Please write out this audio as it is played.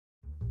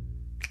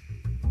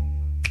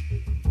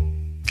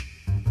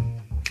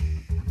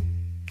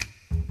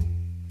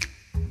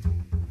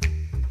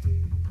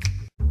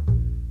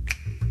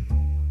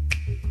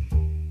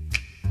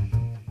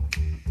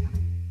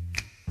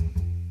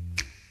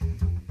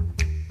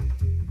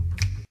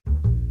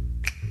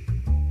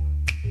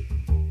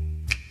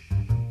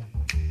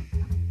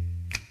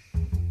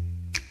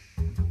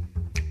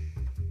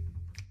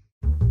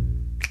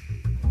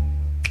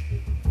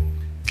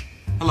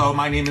Hello,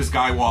 my name is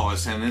Guy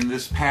Wallace, and in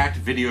this PACT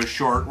video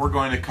short, we're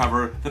going to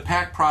cover the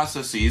PACT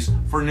processes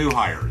for new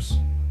hires.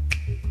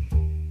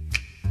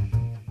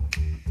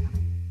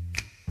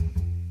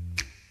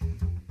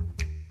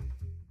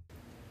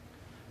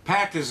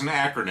 PACT is an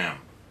acronym: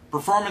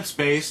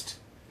 Performance-Based,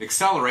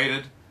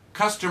 Accelerated,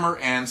 Customer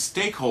and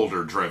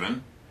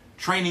Stakeholder-Driven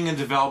Training and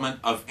Development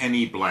of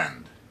Any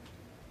Blend.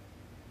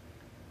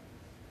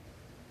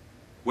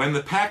 When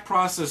the PACT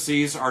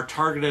processes are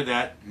targeted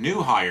at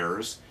new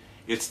hires,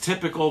 it's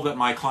typical that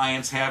my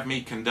clients have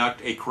me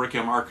conduct a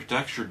curriculum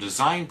architecture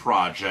design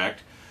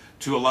project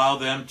to allow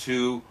them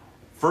to,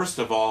 first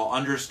of all,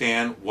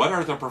 understand what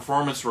are the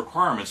performance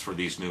requirements for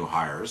these new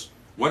hires,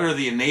 what are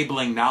the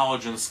enabling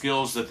knowledge and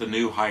skills that the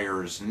new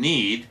hires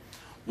need,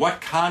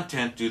 what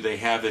content do they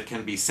have that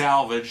can be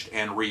salvaged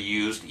and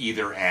reused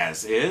either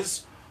as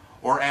is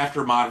or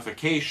after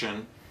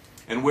modification,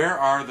 and where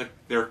are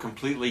there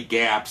completely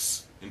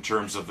gaps in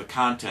terms of the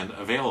content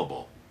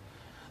available.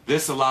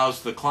 This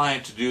allows the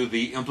client to do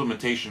the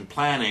implementation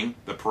planning,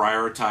 the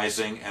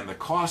prioritizing, and the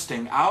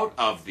costing out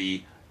of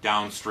the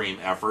downstream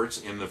efforts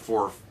in the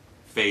fourth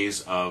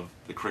phase of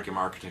the curriculum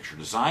architecture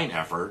design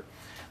effort,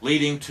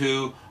 leading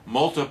to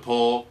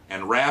multiple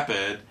and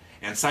rapid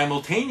and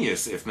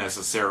simultaneous, if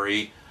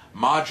necessary,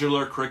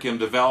 modular curriculum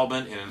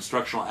development and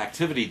instructional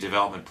activity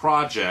development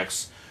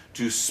projects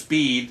to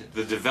speed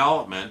the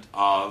development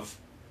of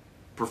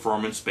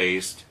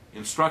performance-based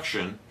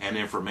instruction and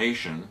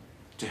information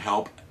to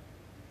help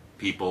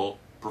people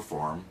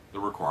perform the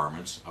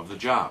requirements of the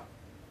job.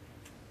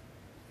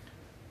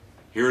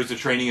 Here is the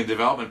training and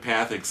development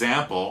path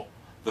example.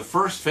 The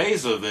first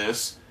phase of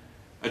this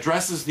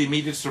addresses the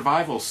immediate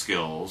survival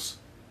skills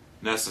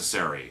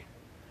necessary.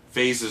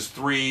 Phases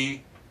 2,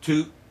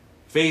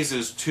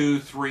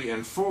 3,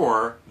 and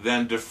 4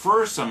 then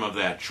defer some of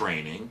that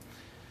training.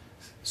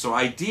 So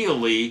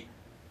ideally,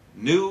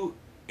 new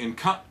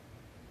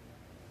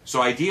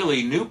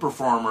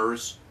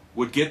performers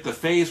would get the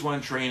phase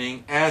 1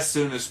 training as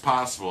soon as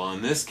possible.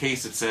 In this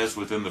case, it says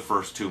within the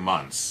first 2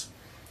 months.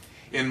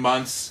 In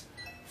months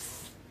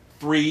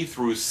 3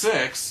 through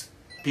 6,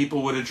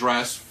 people would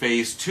address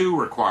phase 2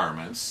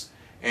 requirements,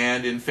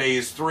 and in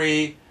phase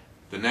 3,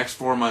 the next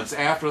 4 months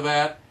after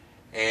that,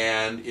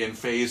 and in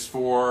phase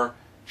 4,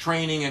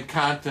 training and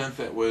content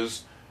that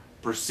was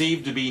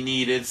perceived to be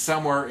needed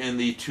somewhere in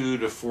the 2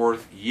 to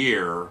 4th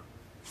year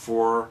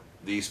for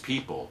these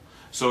people.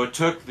 So it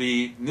took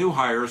the new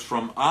hires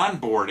from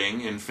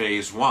onboarding in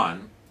phase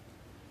 1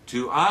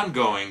 to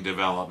ongoing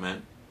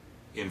development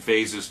in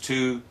phases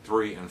 2,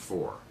 3, and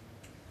 4.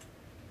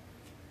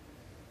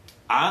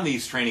 On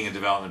these training and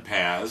development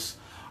paths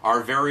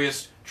are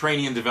various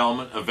training and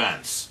development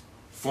events.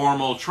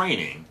 Formal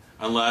training,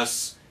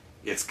 unless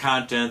it's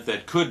content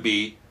that could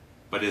be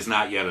but is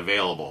not yet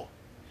available.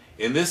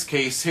 In this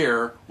case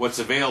here, what's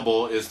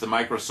available is the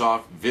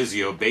Microsoft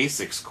Visio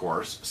Basics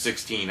course,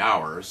 16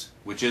 hours,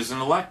 which is an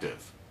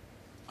elective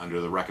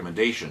under the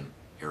recommendation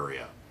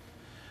area.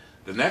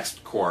 The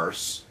next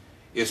course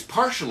is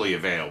partially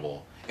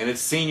available, and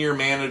it's Senior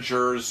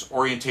Managers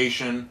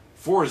Orientation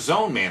for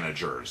Zone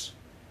Managers.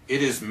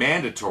 It is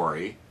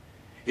mandatory.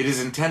 It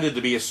is intended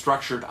to be a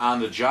structured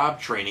on-the-job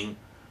training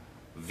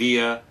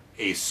via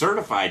a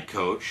certified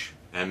coach,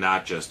 and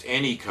not just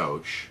any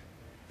coach.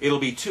 It'll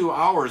be 2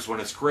 hours when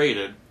it's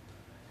graded,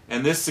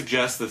 and this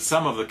suggests that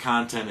some of the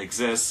content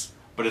exists,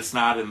 but it's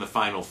not in the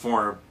final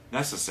form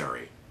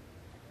necessary.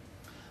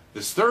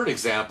 This third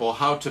example,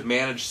 How to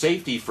Manage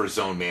Safety for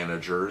Zone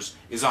Managers,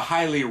 is a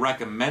highly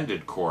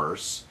recommended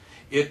course.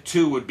 It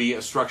too would be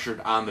a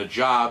structured on the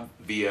job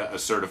via a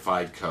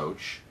certified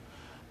coach,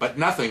 but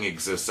nothing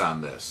exists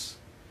on this.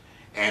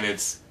 And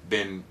it's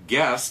been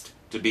guessed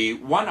to be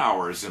 1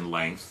 hour in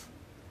length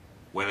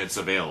when it's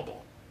available.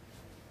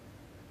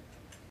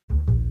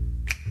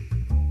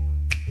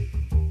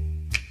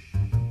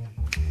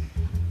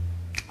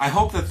 I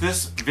hope that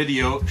this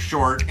video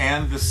short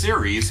and the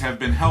series have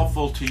been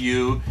helpful to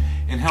you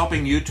in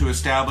helping you to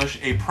establish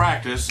a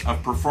practice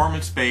of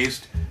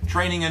performance-based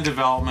training and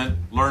development,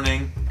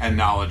 learning, and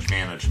knowledge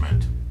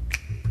management.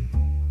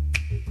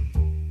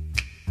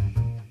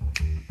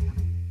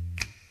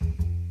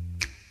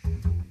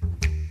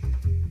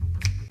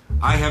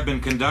 I have been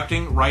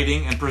conducting,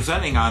 writing, and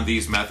presenting on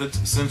these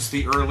methods since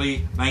the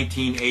early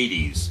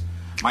 1980s.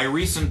 My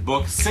recent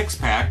book, Six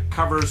Pack,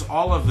 covers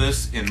all of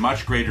this in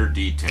much greater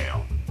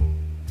detail.